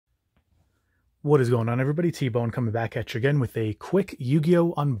What is going on, everybody? T-Bone coming back at you again with a quick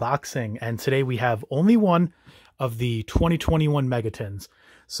Yu-Gi-Oh! Unboxing. And today we have only one of the 2021 Megatins.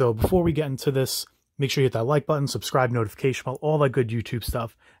 So before we get into this, make sure you hit that like button, subscribe, notification bell, all that good YouTube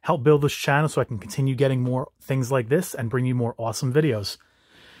stuff. Help build this channel so I can continue getting more things like this and bring you more awesome videos.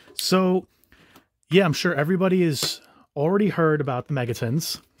 So, yeah, I'm sure everybody has already heard about the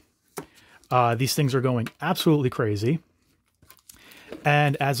Megatins. These things are going absolutely crazy.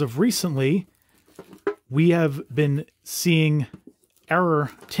 And as of recently, we have been seeing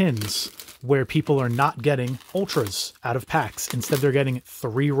error tins where people are not getting ultras out of packs. Instead, they're getting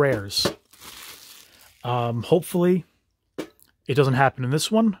 3 rares. Hopefully, it doesn't happen in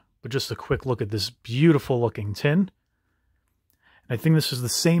this one, but just a quick look at this beautiful looking tin. And I think this is the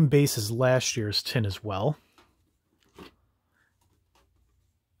same base as last year's tin as well.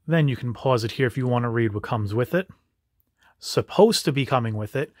 Then you can pause it here if you want to read what comes with it. Supposed to be coming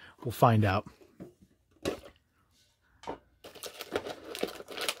with it. We'll find out.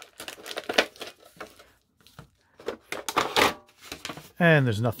 And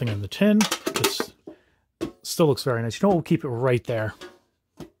there's nothing in the tin. This still looks very nice. You know what? We'll keep it right there.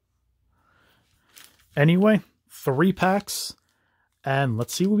 Anyway, 3 packs. And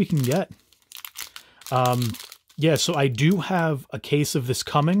let's see what we can get. Yeah, so I do have a case of this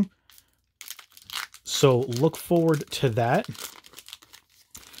coming. So look forward to that.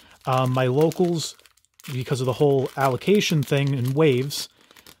 My locals, because of the whole allocation thing and waves,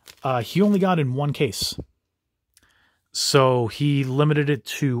 he only got in 1 case. So he limited it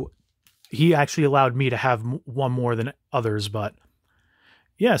to, he actually allowed me to have 1 more than others, but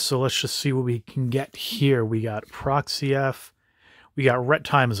yeah, so let's just see what we can get here. We got Proxy F, we got Ret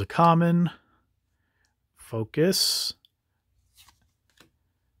Time as a common, Focus,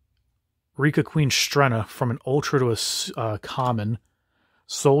 Rika Queen Strenna from an ultra to a common,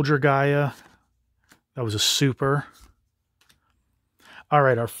 Soldier Gaia, that was a super. All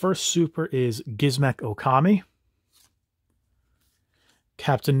right, our first super is Gizmek Okami.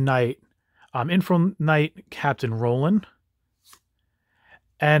 Captain Knight, Infro Knight, Captain Roland.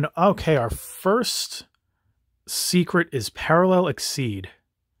 And okay, our first secret is Parallel Exceed.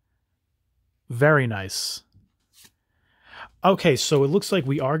 Very nice. Okay, so it looks like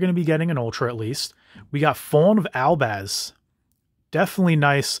we are going to be getting an ultra at least. We got Fallen of Albaz. Definitely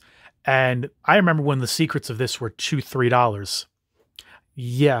nice. And I remember when the secrets of this were $2, $3.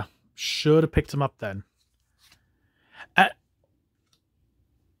 Yeah, should have picked them up then.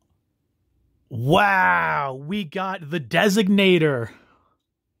 Wow, we got the Designator.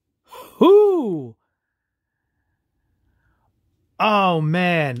 Whoo! Oh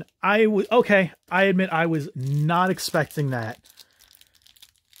man, I admit I was not expecting that.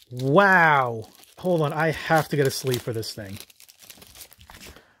 Wow. Hold on, I have to get a sleeve for this thing.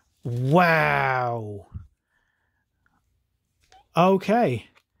 Wow. Okay.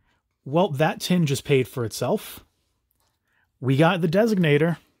 Well, that tin just paid for itself. We got the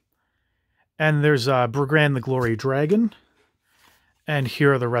Designator. And there's Brugran the Glory Dragon. And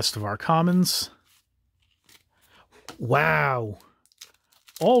here are the rest of our commons. Wow.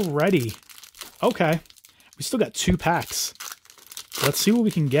 Already. Okay. We still got 2 packs. Let's see what we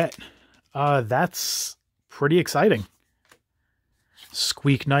can get. That's pretty exciting.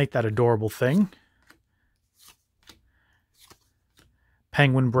 Squeak Knight, that adorable thing.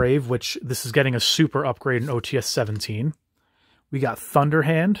 Penguin Brave, which this is getting a super upgrade in OTS 17. We got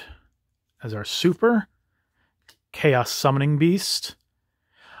Thunderhand as our super. Chaos Summoning Beast.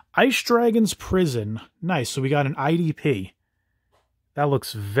 Ice Dragon's Prison. Nice, so we got an IDP. That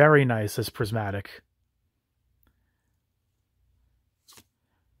looks very nice as prismatic.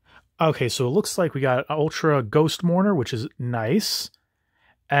 Okay, so it looks like we got Ultra Ghost Mourner, which is nice.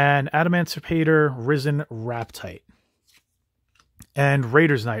 And Adamancipator Risen Raptite. And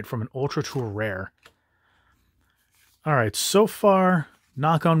Raider's Knight from an Ultra to a Rare. Alright, so far,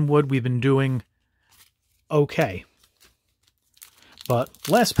 knock on wood, we've been doing okay. But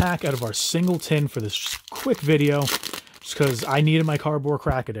last pack out of our single tin for this quick video, just because I needed my cardboard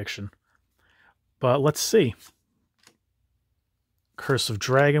crack addiction. But let's see. Curse of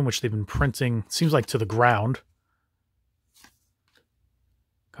Dragon, which they've been printing, seems like to the ground.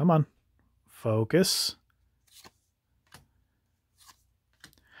 Come on. Focus.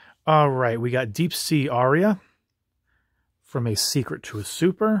 Alright, we got Deep Sea Aria. From a secret to a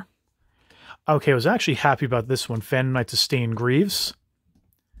super. Okay, I was actually happy about this one. Phantom Knight to Stain Greaves.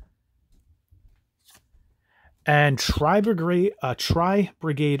 And Tri-Brigade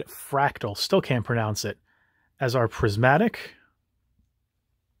Fractal. Still can't pronounce it. As our prismatic.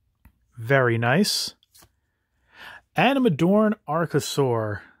 Very nice. Animadorn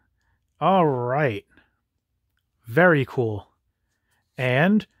Archosaur. All right. Very cool.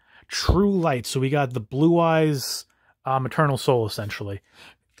 And True Light. So we got the Blue Eyes Eternal Soul, essentially.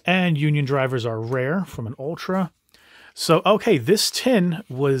 And Union Drivers are rare from an Ultra. So, okay, this tin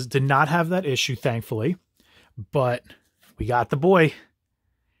did not have that issue, thankfully. But we got the boy.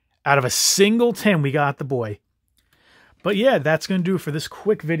 Out of a single tin, we got the boy. But yeah, that's going to do it for this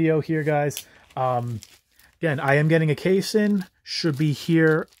quick video here, guys. Again, I am getting a case in. Should be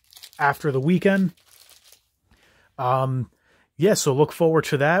here after the weekend. Yeah, so look forward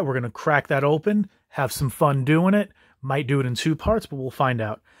to that. We're going to crack that open, have some fun doing it. Might do it in 2 parts, but we'll find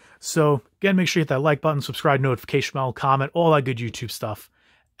out. So, again, make sure you hit that like button, subscribe, notification bell, comment, all that good YouTube stuff.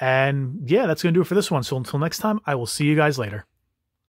 And yeah, that's going to do it for this one. So until next time, I will see you guys later.